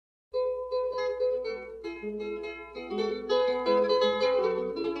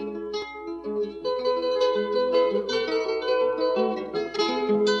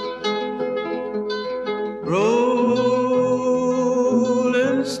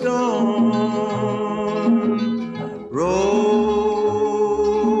stone, rolling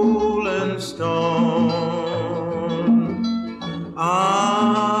stone.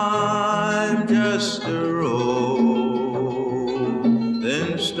 I'm just a rolling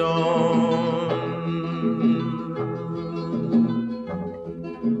stone.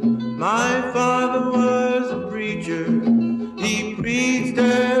 My father was a preacher, he preached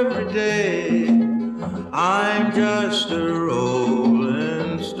every day. I'm just a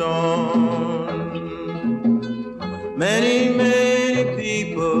rolling stone. Many, many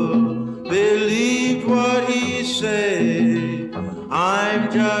people believe what he said.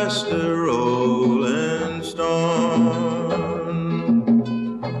 I'm just a rolling stone.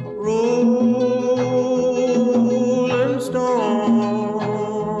 Rolling stone.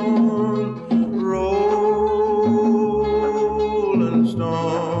 Rolling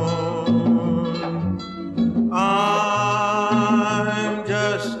stone. I'm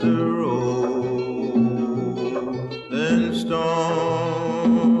just a rolling stone.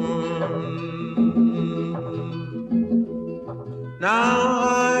 Now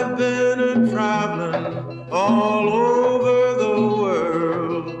I've been a-traveling all over the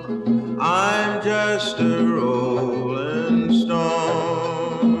world. I'm just a rolling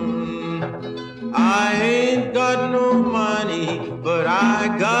stone. I ain't got no money, but I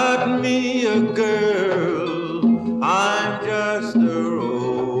got me a girl. I'm just a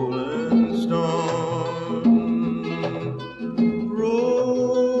rolling stone.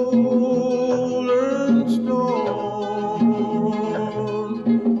 Rolling stone.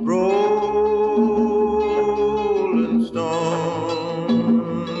 Rolling stone.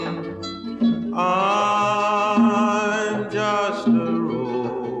 I'm just a rolling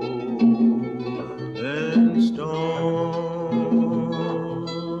stone.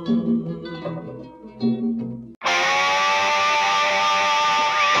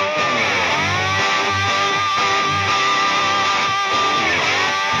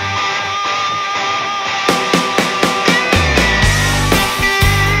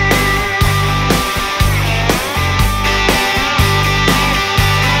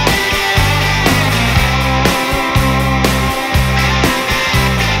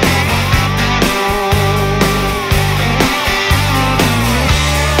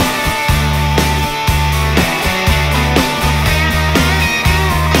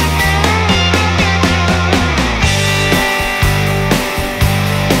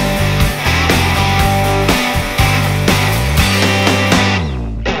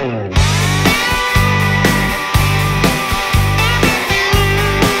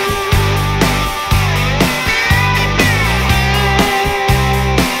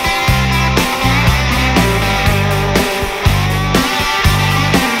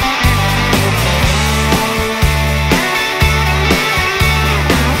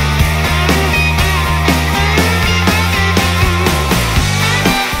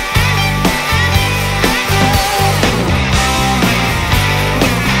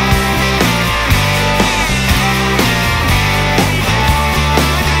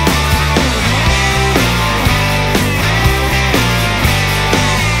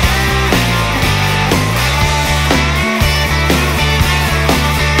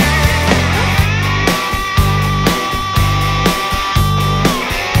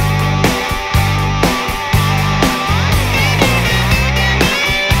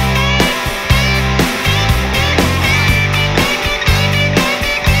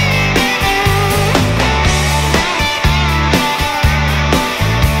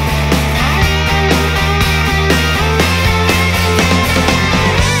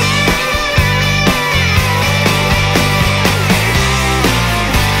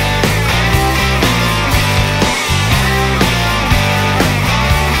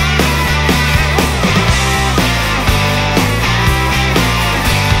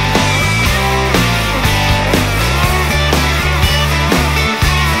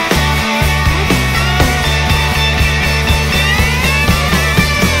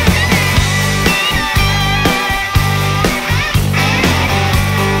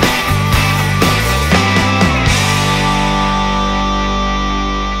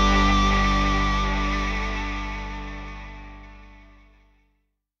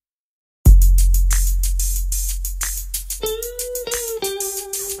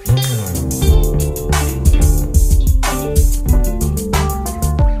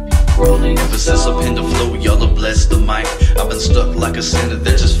 like a sinner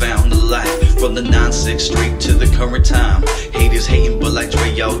that just found the light. From the 9-6 straight to the current time. Haters hating, but like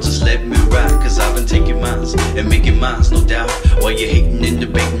Dre, y'all just let me ride. Cause I've been taking mines and making mines, no doubt. While you hating and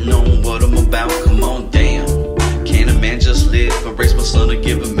debating on what I'm about, come on, damn. Can a man just live? I raised my son to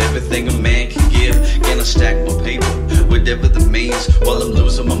give him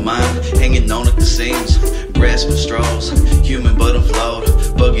grasping straws. Human but I'm flawed,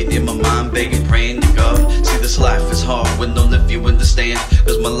 bugging in my mind, begging, praying to God. See, this life is hard when only few understand,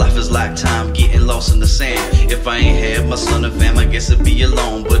 cause my life is like time getting lost in the sand. If I ain't had my son and fam, I guess it'd be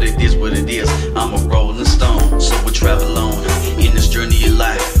alone, but it is what it is, I'm a rolling stone. So we travel on in this journey of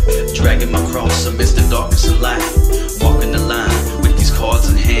life, dragging my cross amidst the darkness and light, walking the line with these cards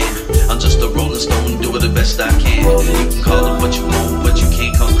in hand. I'm just a rolling stone, do it the best I can. You can call it what you want, but you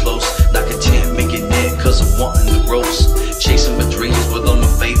can't come close. Not content, making it cause I'm wanting the gross. Chasing my dreams with all my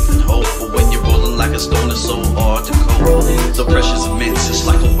faith and hope, but when you're rolling like a stone, it's so hard to cope. The pressure's immense, it's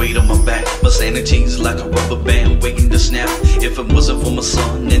like a weight on my back. My sanity's like a rubber band waiting to snap. If it wasn't for my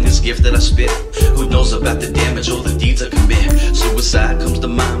son and his gift that I spit, who knows about the damage or the deeds I commit. Suicide comes to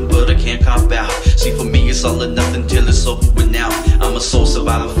mind, but I can't cop out. See, for me it's all or nothing till it's over with now. I'm a soul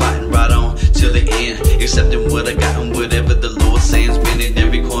survivor, fighting right on till the end, accepting what I got and whatever the Lord sends. Been in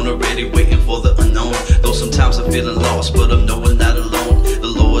every corner ready, waiting for the unknown. Though sometimes I'm feeling lost, but I'm knowing not alone. The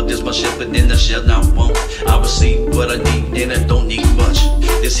Lord is my shepherd and I shall not want. I receive what I need and I don't need much.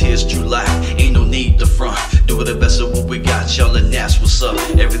 This here's true life, ain't no need to front. Do the best of what we got, y'all, and that's what's up.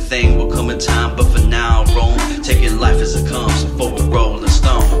 Everything will come in time, but for now I'm wrong. Taking life as it comes, for a rolling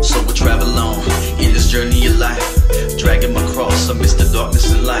stone. So we travel on in this journey of life, dragging my cross amidst the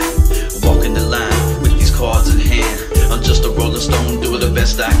darkness and light, walking the line with these cards in hand. I'm just a rolling stone, do the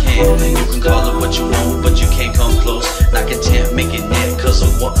best I can. You can call it what you want, but you can't come close. Not content, making it cause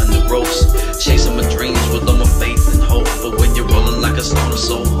I'm wanting the gross. Chasing my dreams with all my faith and hope, but when you're rolling like a stone, it's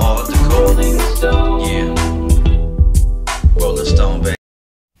so hard to cope. Yeah, rolling stone, baby.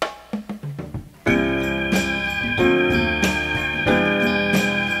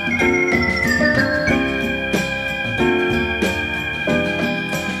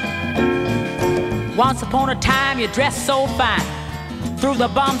 Once upon a time you dressed so fine, threw the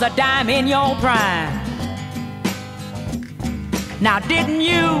bombs a dime in your prime. Now didn't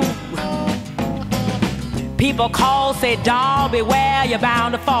you? People call, say, doll, beware, you're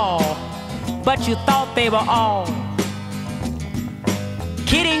bound to fall. But you thought they were all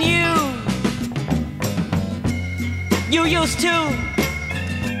kidding you. You used to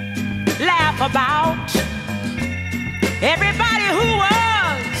laugh about everybody who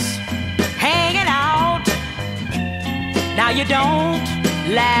was hanging out. Now you don't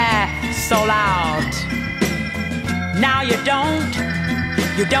laugh so loud. Now you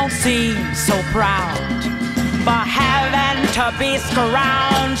don't seem so proud for having to be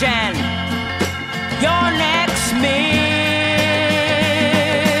scrounging your next meal.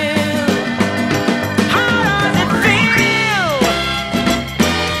 How does it feel?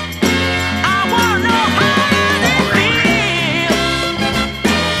 I wanna know, how does it feel?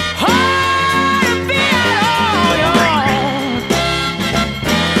 Oh, to be on your own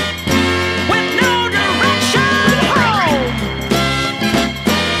with no direction home,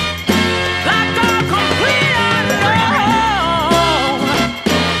 like a complete unknown,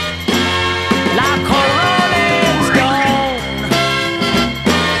 like a rolling stone.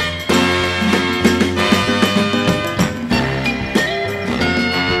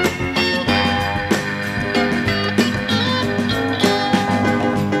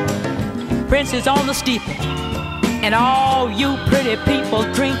 Prince is on the steeple, and all you pretty people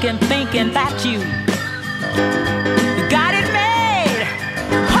drinking, thinking that you got it made.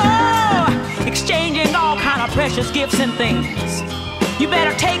 Oh, exchanging all kind of precious gifts and things. You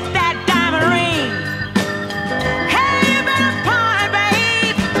better take that